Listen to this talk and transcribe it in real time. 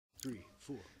Three,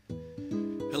 four.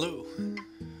 Hello,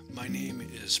 my name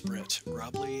is Brett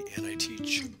Robley and I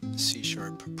teach C#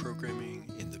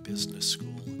 programming in the business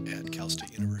school at Cal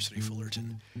State University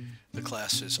Fullerton. The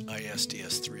class is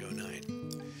ISDS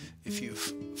 309. If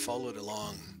you've followed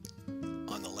along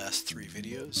on the last three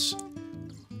videos,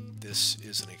 this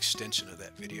is an extension of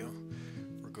that video.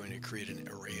 We're going to create an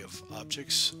array of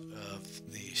objects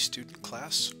of the student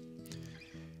class,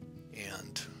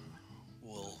 and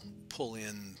we'll pull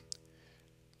in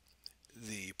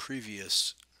the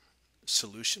previous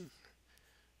solution.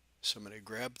 So I'm going to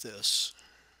grab this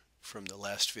from the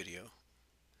last video,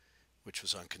 which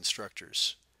was on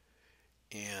constructors,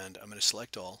 and I'm going to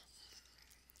select all,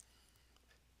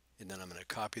 and then I'm going to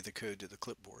copy the code to the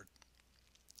clipboard.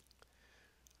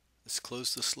 Let's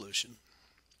close the solution,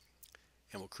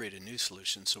 and we'll create a new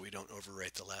solution so we don't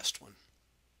overwrite the last one,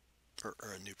 or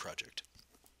a new project.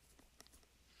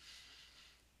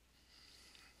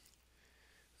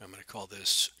 I'm going to call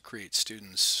this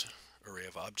CreateStudents array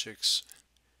of objects,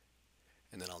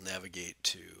 and then I'll navigate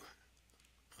to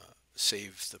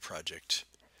save the project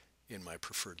in my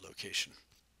preferred location.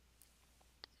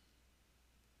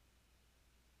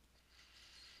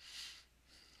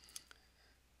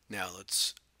 Now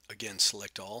let's again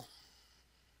select all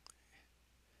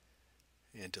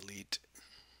and delete.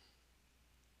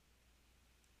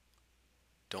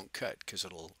 Don't cut because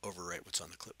it'll overwrite what's on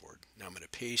the clipboard. Now I'm going to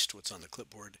paste what's on the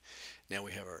clipboard. Now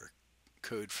we have our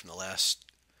code from the last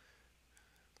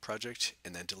project,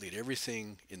 and then delete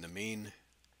everything in the main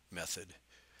method.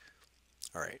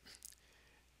 All right.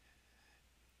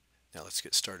 Now let's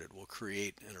get started. We'll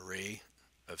create an array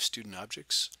of student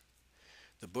objects.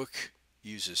 The book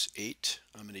uses 8.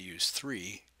 I'm going to use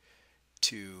 3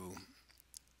 to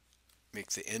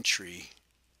make the entry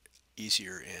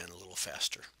easier and a little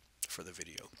faster for the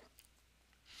video.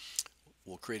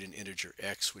 We'll create an integer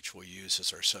x, which we'll use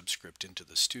as our subscript into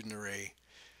the student array.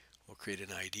 We'll create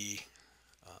an ID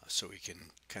so we can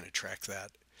kind of track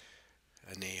that,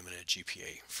 a name and a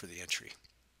GPA for the entry.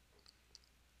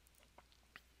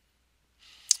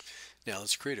 Now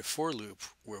let's create a for loop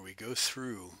where we go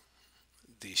through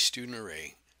the student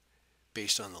array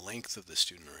based on the length of the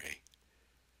student array,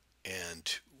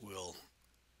 and we'll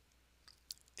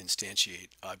instantiate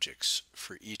objects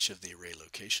for each of the array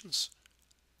locations.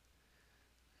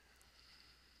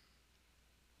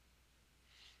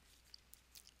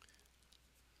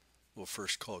 We'll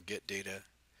first call getData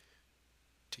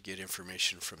to get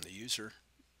information from the user.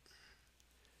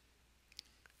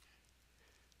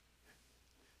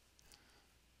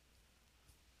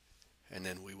 And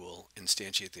then we will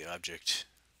instantiate the object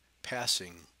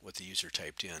passing what the user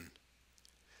typed in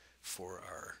for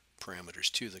our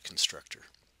parameters to the constructor.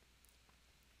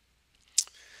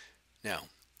 Now,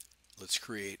 let's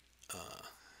create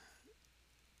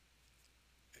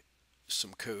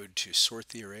some code to sort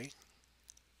the array.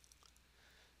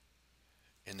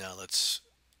 And now let's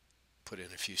put in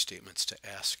a few statements to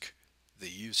ask the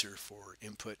user for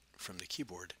input from the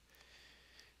keyboard.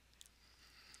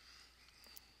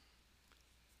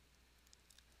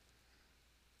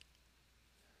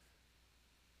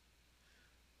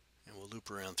 And we'll loop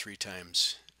around 3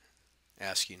 times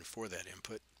asking for that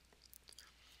input.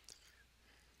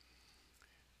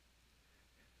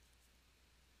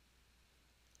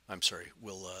 I'm sorry,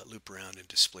 we'll loop around and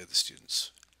display the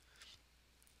students.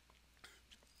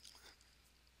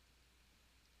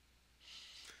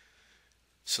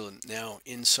 So now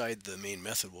inside the main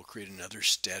method, we'll create another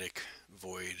static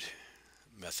void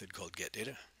method called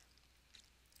getData.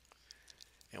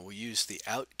 And we'll use the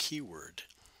out keyword,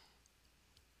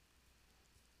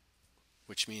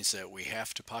 which means that we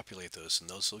have to populate those, and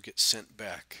those will get sent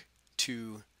back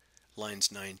to lines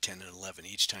 9, 10, and 11.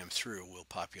 Each time through, we'll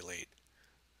populate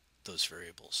those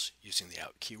variables using the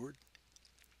out keyword.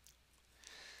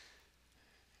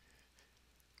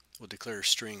 We'll declare a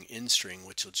string in string,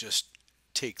 which will just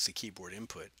take the keyboard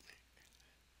input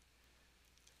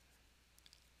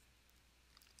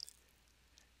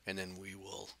and then we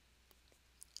will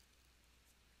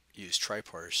use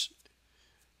try-parse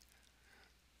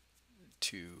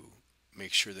to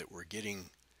make sure that we're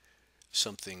getting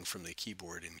something from the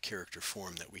keyboard in character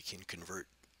form that we can convert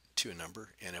to a number,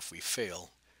 and if we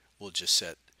fail, we'll just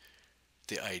set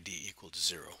the ID equal to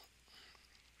 0.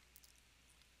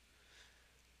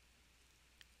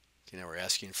 Okay, now we're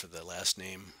asking for the last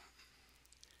name,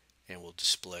 and we'll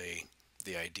display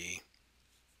the ID.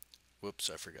 Whoops,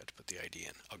 I forgot to put the ID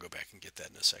in. I'll go back and get that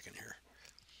in a second here.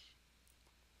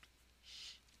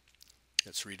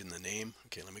 Let's read in the name.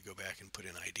 Okay, let me go back and put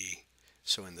in ID.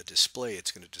 So in the display,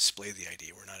 it's going to display the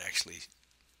ID. We're not actually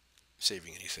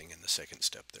saving anything in the second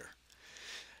step there.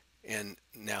 And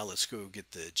now let's go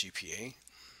get the GPA.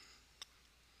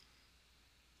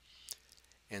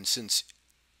 And since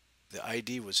the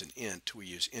ID was an int, we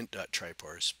use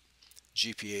int.triparse.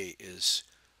 GPA is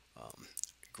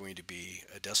going to be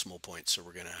a decimal point, so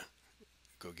we're going to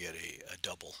go get a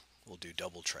double. We'll do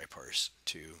double triparse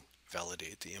to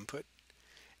validate the input.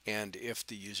 And if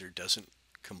the user doesn't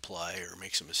comply or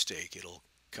makes a mistake, it'll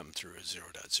come through as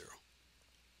 0.0.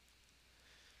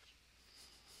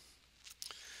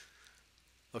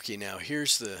 Okay, now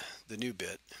here's the new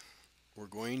bit. We're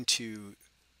going to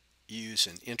use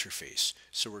an interface.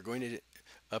 So we're going to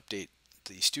update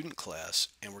the student class,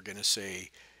 and we're going to say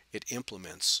it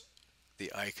implements the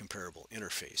iComparable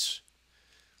interface,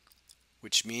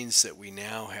 which means that we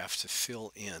now have to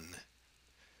fill in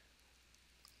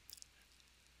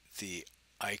the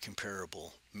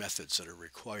iComparable methods that are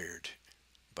required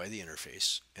by the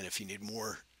interface. And if you need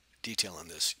more detail on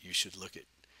this, you should look at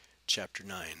Chapter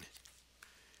 9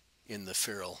 in the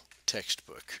Farrell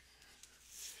textbook,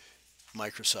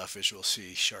 Microsoft Visual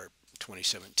C#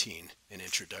 2017, an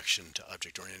introduction to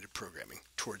object-oriented programming,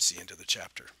 towards the end of the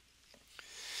chapter.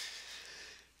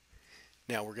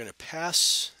 Now we're going to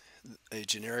pass a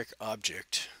generic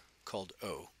object called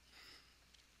O.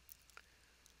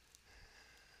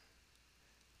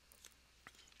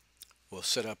 We'll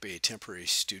set up a temporary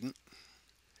student.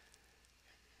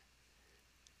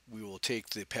 We will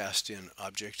take the passed in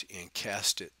object and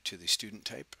cast it to the student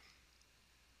type.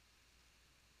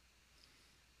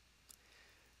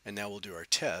 And now we'll do our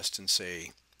test and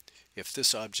say if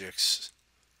this object's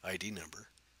ID number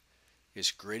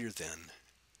is greater than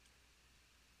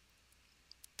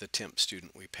the temp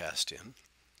student we passed in,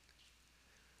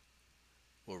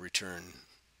 we'll return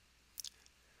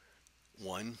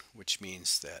 1, which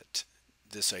means that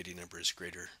this ID number is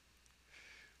greater.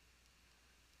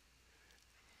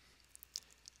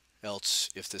 Else,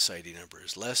 if this ID number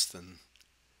is less than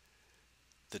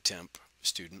the temp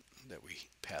student that we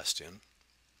passed in,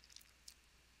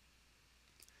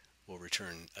 we'll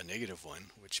return a -1,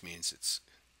 which means it's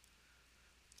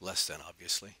less than,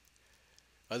 obviously.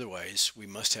 Otherwise, we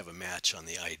must have a match on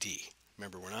the ID.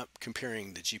 Remember, we're not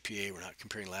comparing the GPA, we're not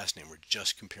comparing last name, we're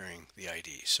just comparing the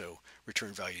ID. So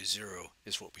return value 0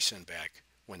 is what we send back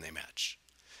when they match.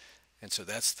 And so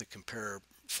that's the compare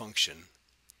function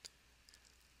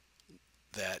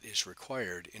that is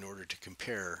required in order to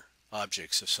compare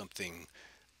objects of something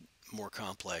more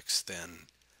complex than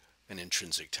an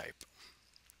intrinsic type.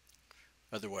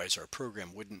 Otherwise, our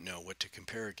program wouldn't know what to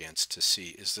compare against to see,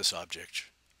 is this object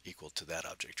equal to that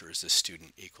object, or is this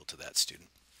student equal to that student?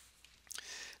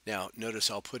 Now,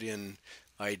 notice I'll put in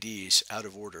IDs out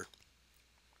of order.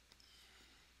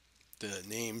 The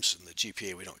names and the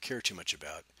GPA we don't care too much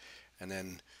about. And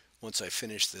then once I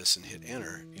finish this and hit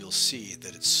enter, you'll see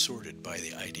that it's sorted by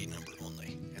the ID number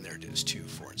only. And there it is, 2,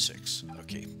 4, and 6.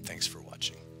 Okay, thanks for